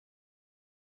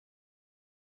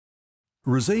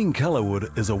Resene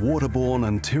Colorwood is a waterborne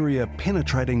interior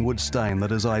penetrating wood stain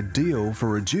that is ideal for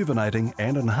rejuvenating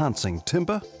and enhancing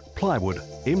timber, plywood,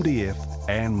 MDF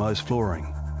and most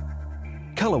flooring.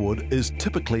 Colorwood is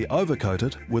typically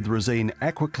overcoated with Resene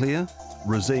Aqua Clear,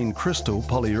 Resene Crystal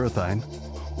Polyurethane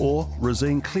or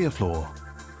Resene Clear Floor,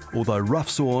 although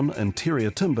rough-sawn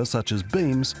interior timber such as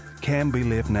beams can be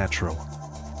left natural.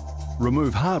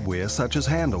 Remove hardware such as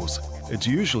handles. It's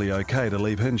usually okay to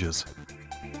leave hinges.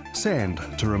 Sand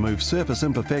to remove surface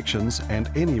imperfections and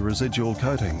any residual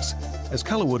coatings. As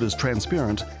Colorwood is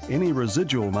transparent, any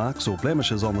residual marks or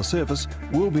blemishes on the surface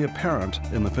will be apparent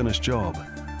in the finished job.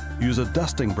 Use a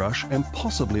dusting brush and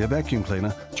possibly a vacuum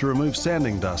cleaner to remove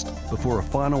sanding dust before a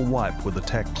final wipe with a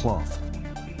tack cloth.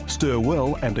 Stir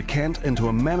well and decant into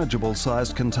a manageable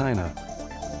sized container.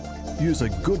 Use a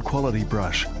good quality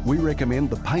brush. We recommend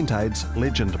the Paint Aids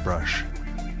Legend brush.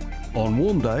 On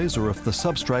warm days, or if the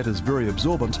substrate is very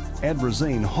absorbent, add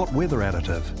Resene hot weather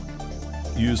additive.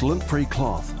 Use lint-free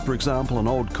cloth, for example an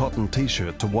old cotton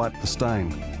t-shirt, to wipe the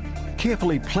stain.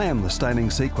 Carefully plan the staining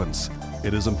sequence.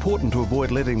 It is important to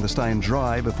avoid letting the stain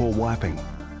dry before wiping.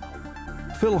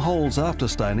 Fill holes after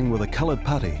staining with a coloured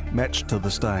putty matched to the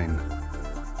stain.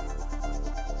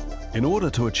 In order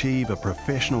to achieve a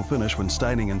professional finish when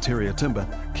staining interior timber,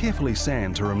 carefully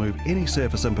sand to remove any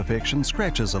surface imperfections,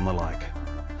 scratches and the like.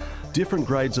 Different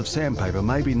grades of sandpaper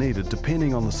may be needed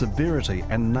depending on the severity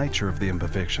and nature of the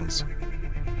imperfections.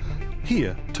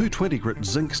 Here, 220 grit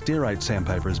zinc stearate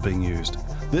sandpaper is being used.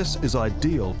 This is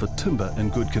ideal for timber in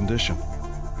good condition.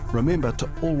 Remember to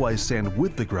always sand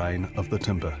with the grain of the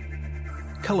timber.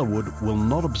 Colorwood will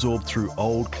not absorb through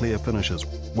old clear finishes,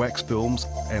 wax films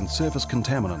and surface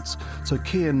contaminants, so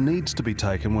care needs to be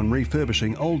taken when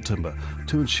refurbishing old timber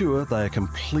to ensure they are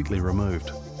completely removed.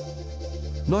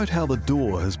 Note how the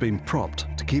door has been propped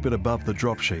to keep it above the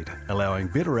drop sheet, allowing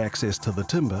better access to the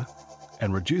timber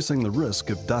and reducing the risk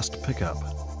of dust pickup.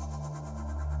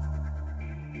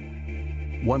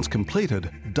 Once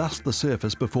completed, dust the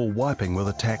surface before wiping with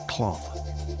a tack cloth.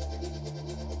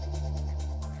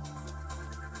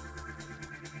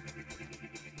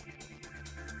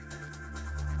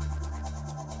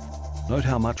 Note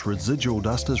how much residual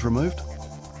dust is removed?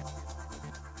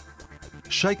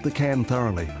 Shake the can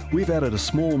thoroughly. We've added a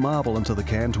small marble into the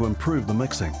can to improve the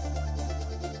mixing.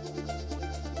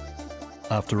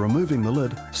 After removing the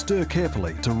lid, stir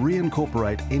carefully to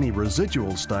reincorporate any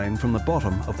residual stain from the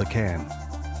bottom of the can.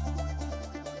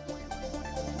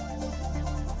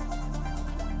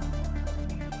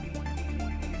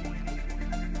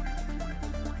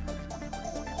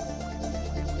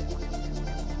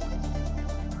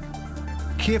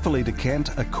 Carefully decant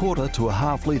a 1/4 to a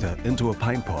 1/2 litre into a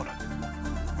paint pot.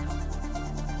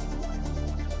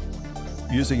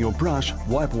 Using your brush,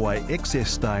 wipe away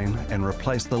excess stain and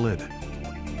replace the lid.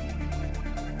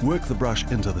 Work the brush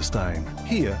into the stain.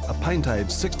 Here, a Paint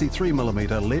Aids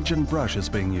 63mm Legend brush is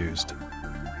being used.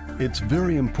 It's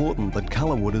very important that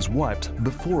Colorwood is wiped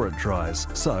before it dries,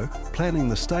 so planning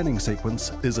the staining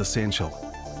sequence is essential.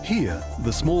 Here,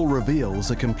 the small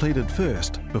reveals are completed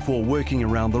first before working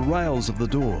around the rails of the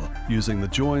door, using the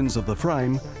joins of the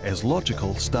frame as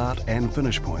logical start and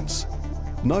finish points.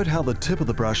 Note how the tip of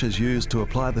the brush is used to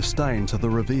apply the stain to the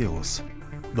reveals.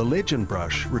 The Legend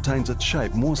brush retains its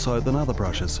shape more so than other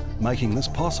brushes, making this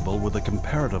possible with a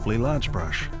comparatively large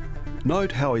brush.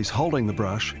 Note how he's holding the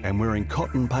brush and wearing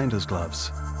cotton painter's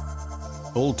gloves.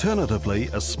 Alternatively,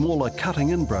 a smaller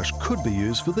cutting-in brush could be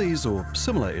used for these or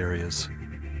similar areas.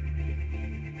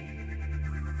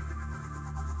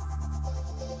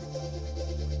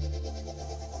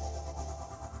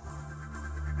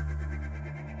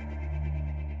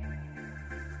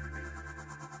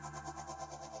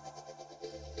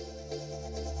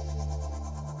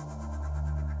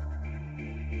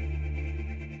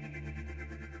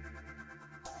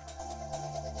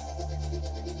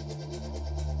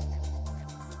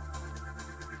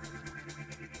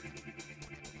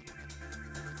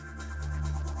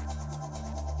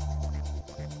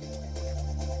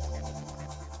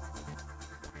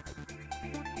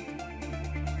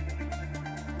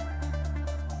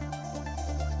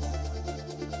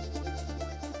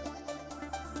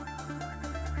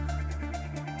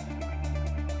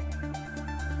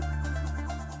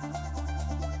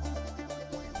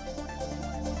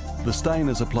 The stain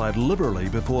is applied liberally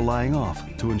before laying off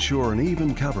to ensure an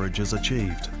even coverage is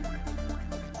achieved.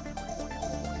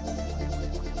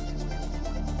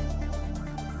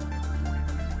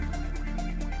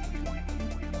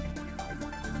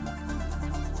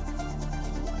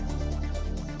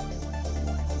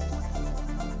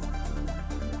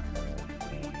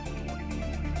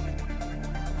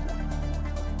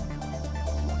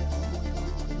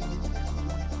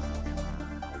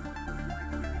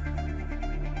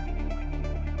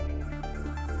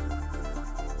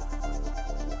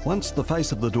 Once the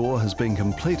face of the door has been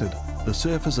completed, the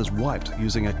surface is wiped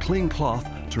using a clean cloth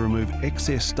to remove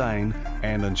excess stain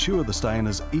and ensure the stain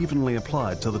is evenly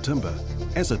applied to the timber.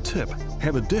 As a tip,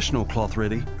 have additional cloth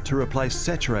ready to replace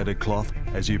saturated cloth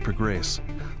as you progress.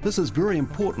 This is very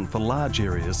important for large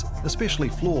areas, especially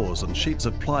floors and sheets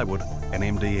of plywood and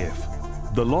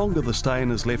MDF. The longer the stain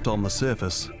is left on the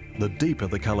surface, the deeper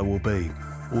the colour will be,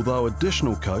 although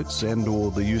additional coats and/or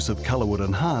the use of Colorwood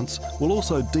Enhance will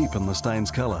also deepen the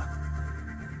stain's colour.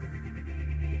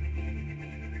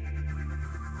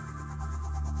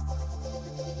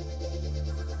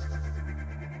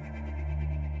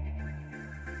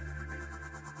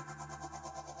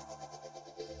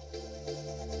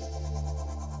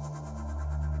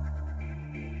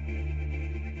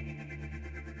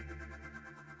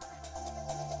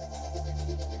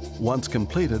 Once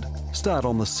completed, start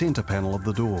on the centre panel of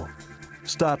the door.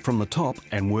 Start from the top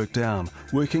and work down,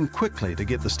 working quickly to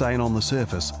get the stain on the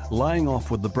surface, laying off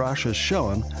with the brush as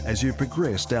shown as you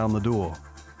progress down the door.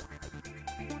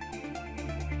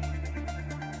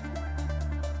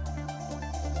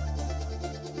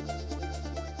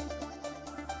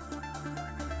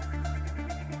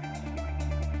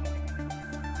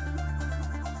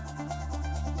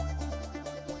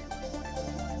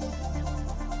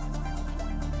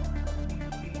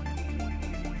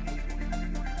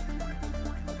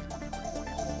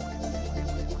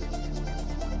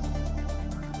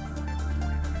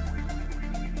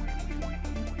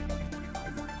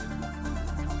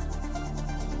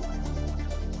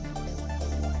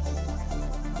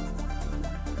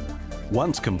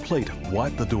 Once complete,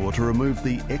 wipe the door to remove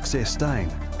the excess stain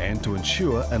and to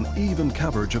ensure an even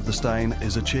coverage of the stain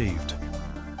is achieved.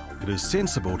 It is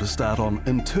sensible to start on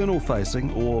internal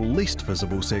facing or least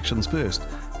visible sections first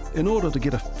in order to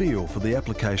get a feel for the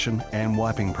application and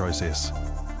wiping process.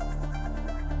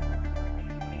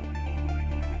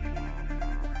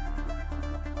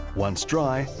 Once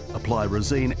dry, apply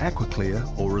Resene Aquaclear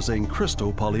or Resene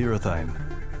Crystal polyurethane.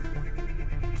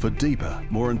 For deeper,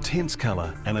 more intense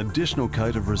colour, an additional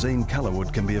coat of Resene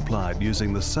Colorwood can be applied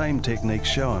using the same technique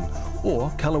shown,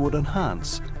 or Colorwood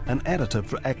Enhance, an additive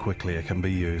for Aquaclear can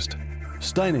be used.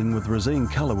 Staining with Resene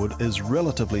Colorwood is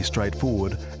relatively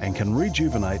straightforward and can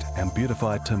rejuvenate and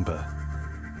beautify timber.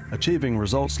 Achieving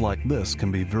results like this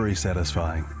can be very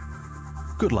satisfying.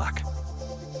 Good luck!